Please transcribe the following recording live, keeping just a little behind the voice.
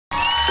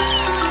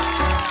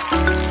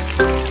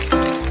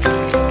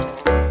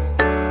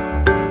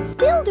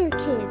BIUDA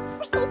Kids.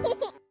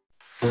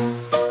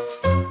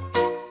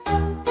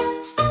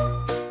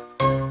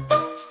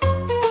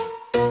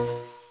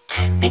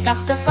 Pick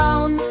up the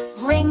phone,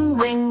 ring,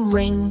 ring,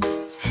 ring.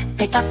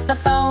 Pick up the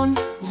phone,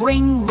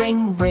 ring,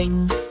 ring,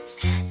 ring.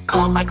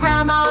 Call my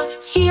grandma,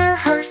 hear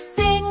her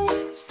sing.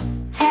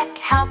 Tech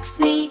helps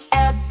me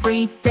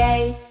every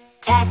day.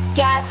 Tech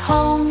at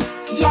home,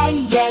 yay,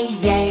 yay,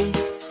 yay.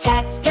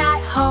 Tech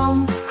at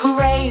home,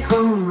 hooray,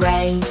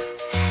 hooray.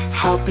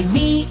 Helping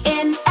me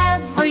in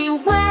every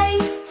way.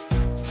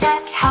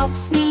 Tech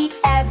helps me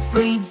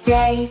every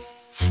day.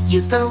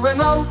 Use the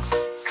remote,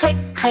 click,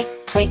 click,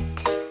 click.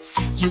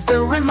 Use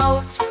the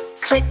remote,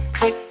 click,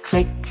 click,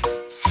 click.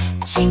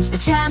 Change the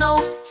channel,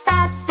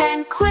 fast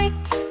and quick.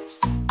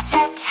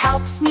 Tech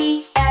helps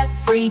me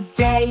every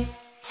day.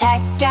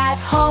 Tech at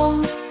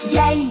home,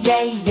 yay,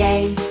 yay,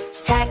 yay.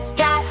 Tech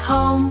at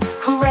home,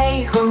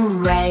 hooray,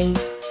 hooray.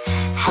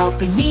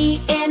 Helping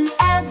me in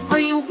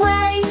every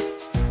way.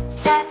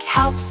 Tech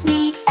helps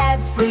me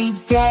every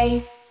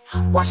day.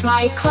 Wash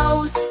my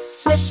clothes,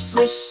 swish,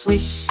 swish,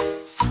 swish.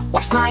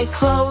 Wash my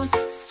clothes,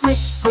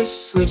 swish, swish,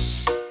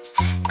 swish.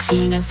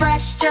 Clean and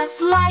fresh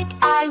just like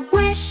I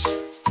wish.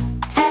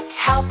 Tech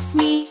helps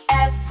me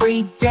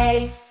every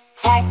day.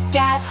 Tech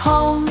at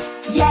home,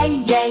 yay,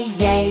 yay,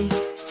 yay.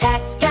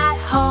 Tech at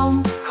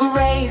home,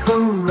 hooray,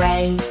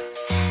 hooray.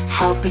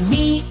 Helping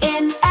me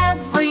in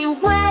every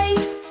way.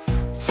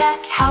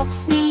 Tech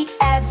helps me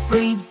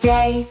every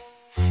day.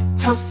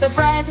 Toast the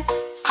bread,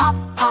 pop,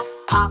 pop,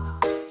 pop.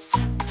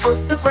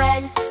 Toast the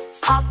bread,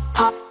 pop,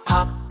 pop,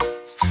 pop.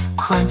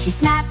 Crunchy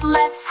snack,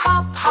 let's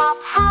hop, hop,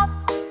 hop.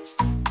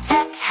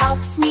 Tech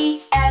helps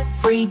me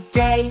every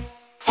day.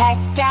 Tech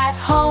at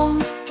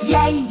home,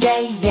 yay,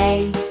 yay,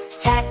 yay.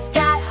 Tech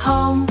at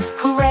home,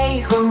 hooray,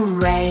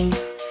 hooray.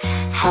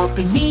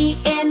 Helping me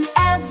in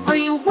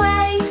every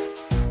way.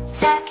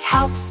 Tech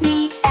helps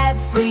me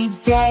every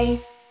day.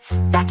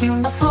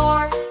 Vacuum the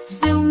floor,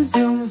 zoom,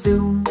 zoom,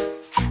 zoom.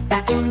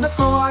 Vacuum the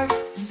floor,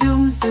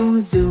 zoom,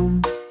 zoom,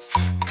 zoom.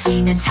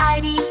 Clean and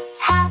tidy,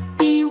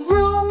 happy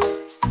room.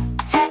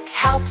 Tech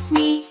helps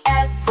me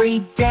every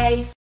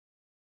day.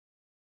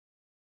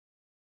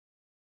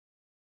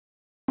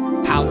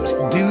 How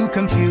do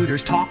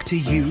computers talk to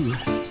you?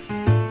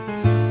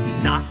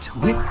 Not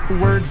with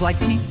words like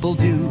people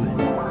do.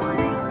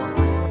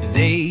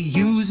 They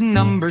use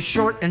numbers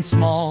short and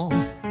small.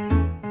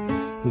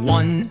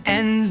 1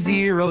 and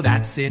 0,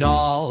 that's it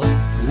all.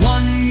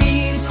 1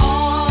 means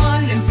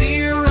on and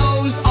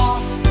 0's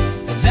off.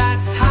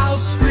 That's how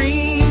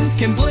screens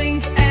can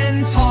blink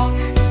and talk.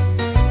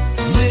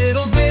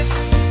 Little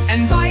bits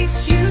and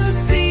bytes you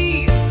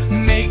see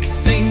make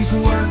things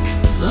work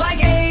like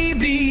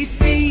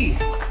ABC.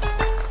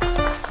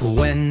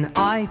 When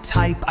I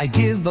type, I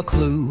give a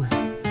clue.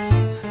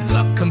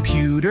 The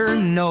computer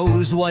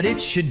knows what it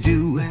should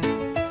do.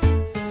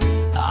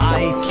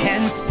 I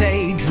can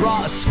say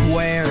draw a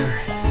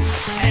square,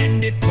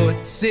 and it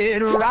puts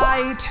it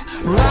right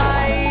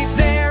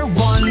there.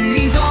 1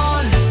 means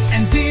on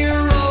and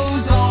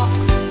 0's off.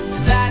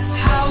 That's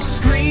how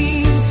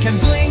screens can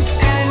blink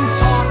and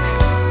talk.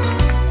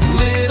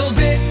 Little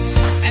bits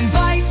and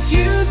bytes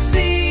you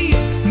see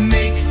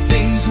make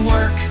things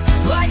work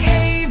like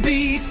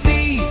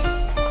ABC.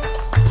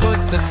 Put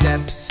the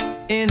steps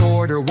in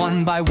order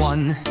one by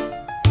one,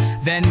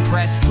 then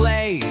press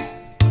play,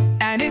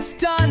 and it's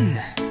done.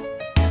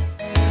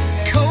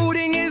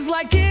 Coding is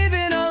like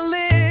giving a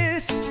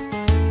list.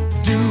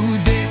 Do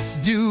this,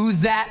 do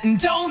that, and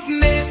don't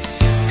miss.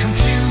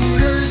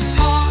 Computers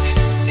talk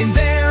in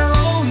their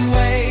own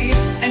way,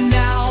 and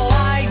now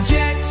I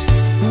get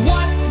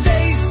what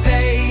they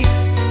say.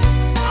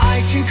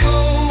 I can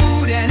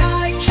code and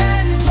I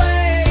can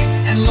play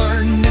and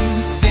learn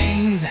new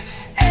things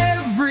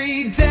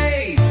every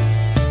day.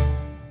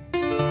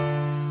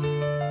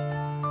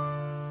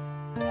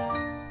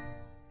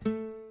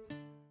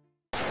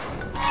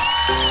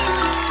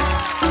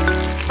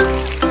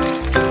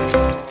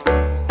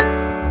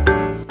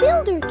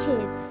 BIUDA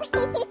Kids.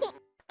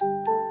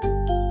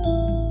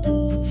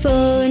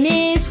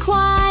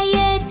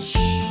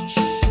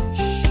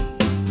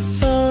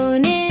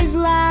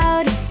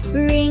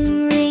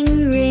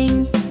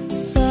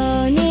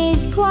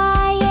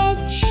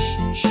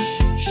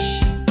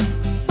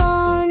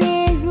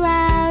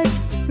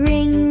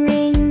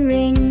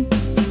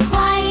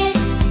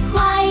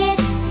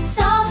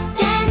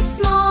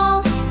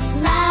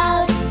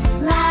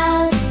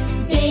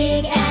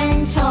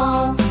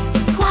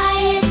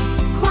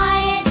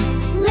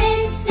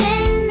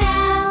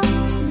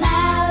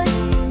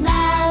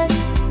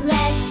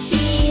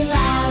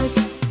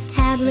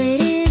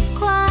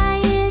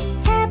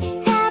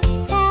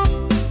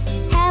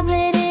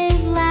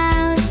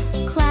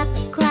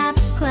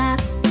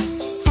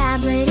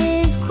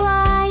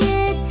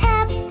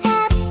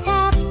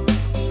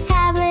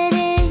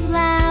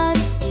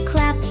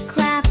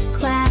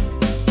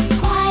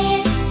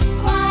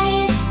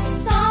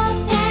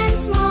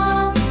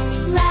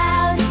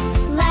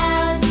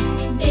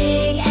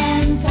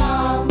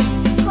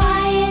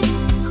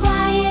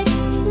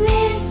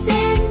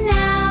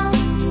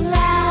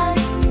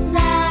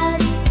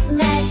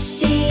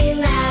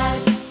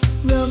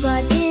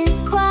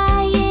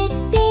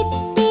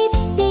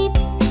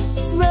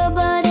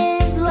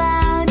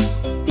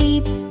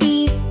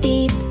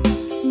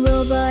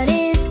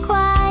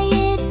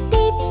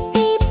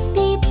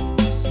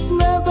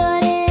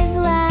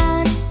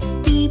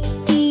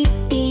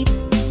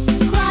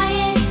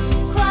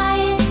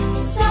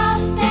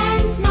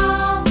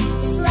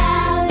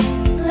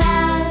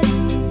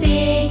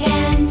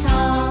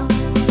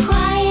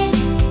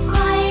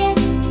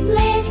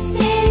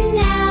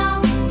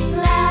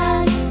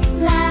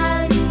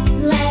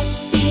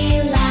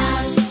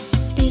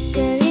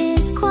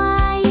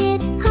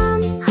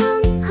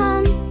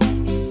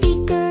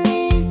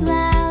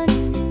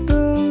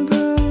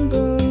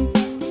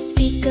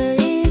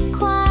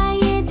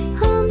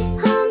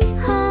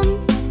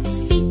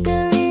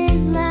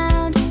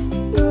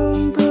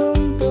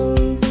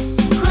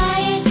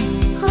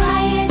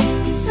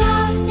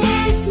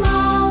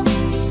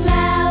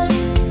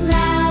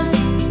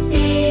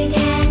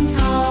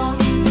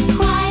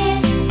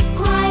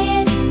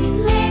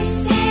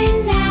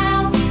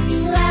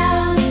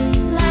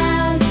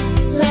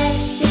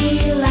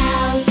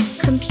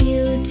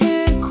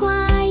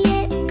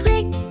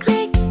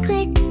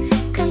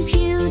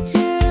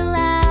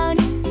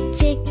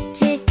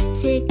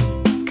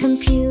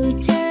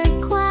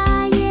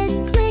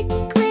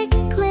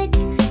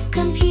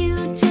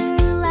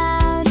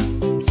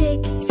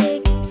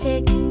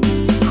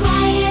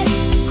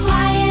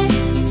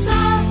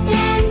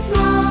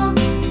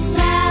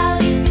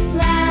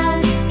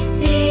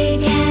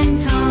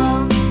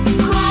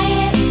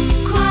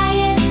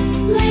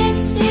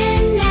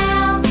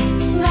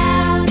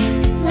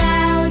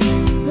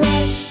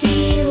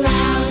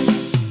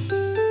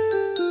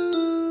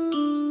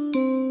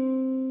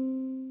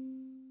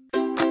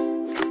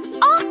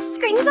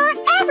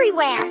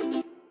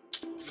 everywhere.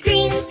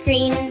 Screens,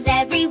 screens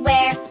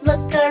everywhere.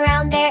 Look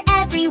around, they're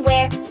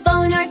everywhere.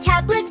 Phone or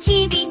tablet,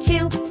 TV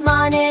too.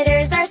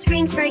 Monitors are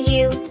screens for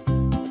you.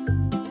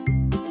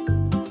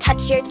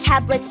 Touch your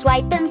tablet,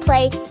 swipe and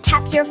play.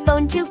 Tap your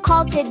phone to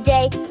call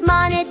today.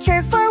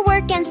 Monitor for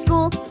work and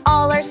school.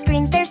 All our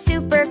screens, they're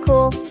super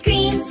cool.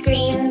 Screens,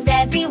 screens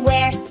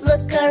everywhere.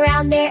 Look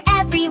around, they're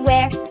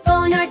everywhere.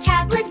 Phone or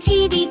tablet,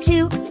 TV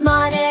too.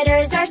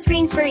 Monitors are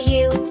screens for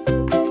you.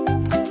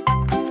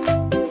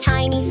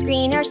 Tiny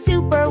screen or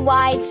super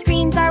wide.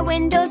 Screens are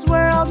windows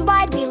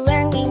worldwide. We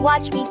learn, we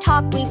watch, we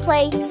talk, we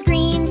play.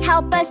 Screens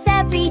help us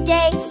every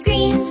day.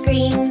 Screens,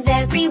 screens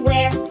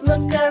everywhere.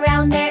 Look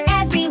around, they're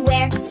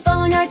everywhere.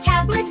 Phone or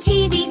tablet,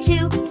 TV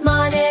too.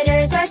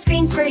 Monitors are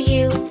screens for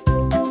you.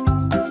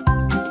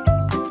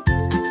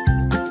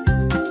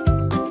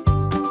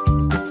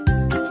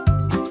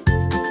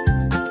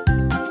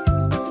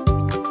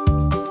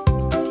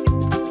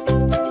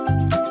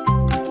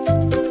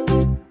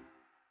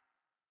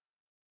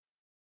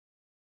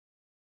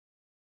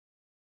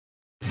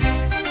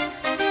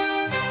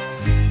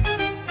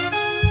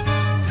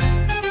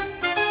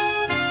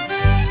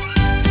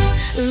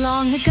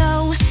 Long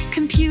ago,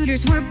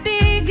 computers were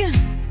big.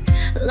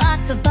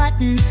 Lots of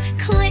buttons,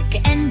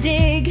 click and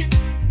dig.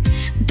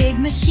 Big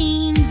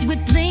machines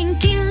with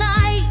blinking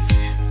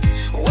lights,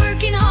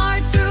 working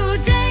hard through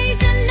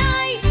days and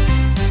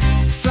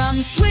nights.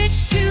 From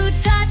switch to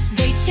touch,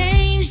 they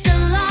changed a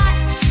lot.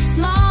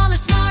 Smaller,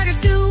 smarter,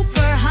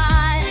 super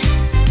hot.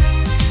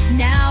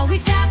 Now we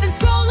tap and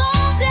scroll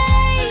all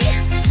day,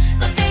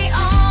 but they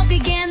all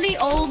began the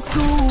old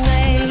school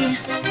way.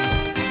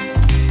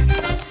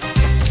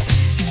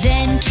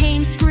 Then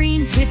came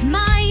screens with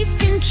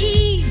mice and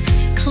keys.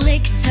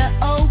 Click to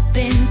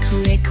open,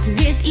 click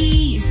with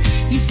ease.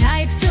 You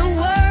typed a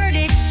word,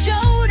 it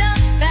showed up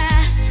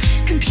fast.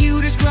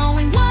 Computers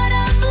growing, what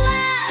a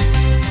blast.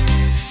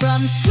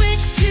 From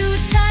switch to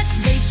touch,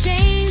 they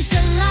changed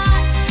a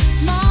lot.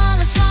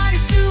 Smaller, smarter,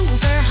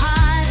 super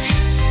hot.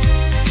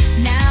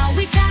 Now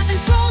we tap and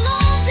scroll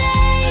all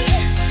day,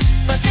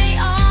 but they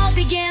all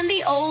began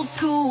the old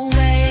school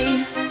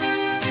way.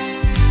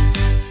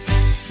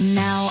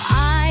 Now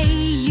I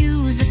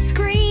use a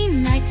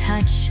screen I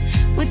touch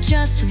with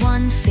just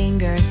one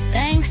finger.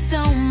 Thanks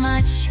so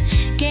much.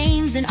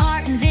 Games and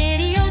art and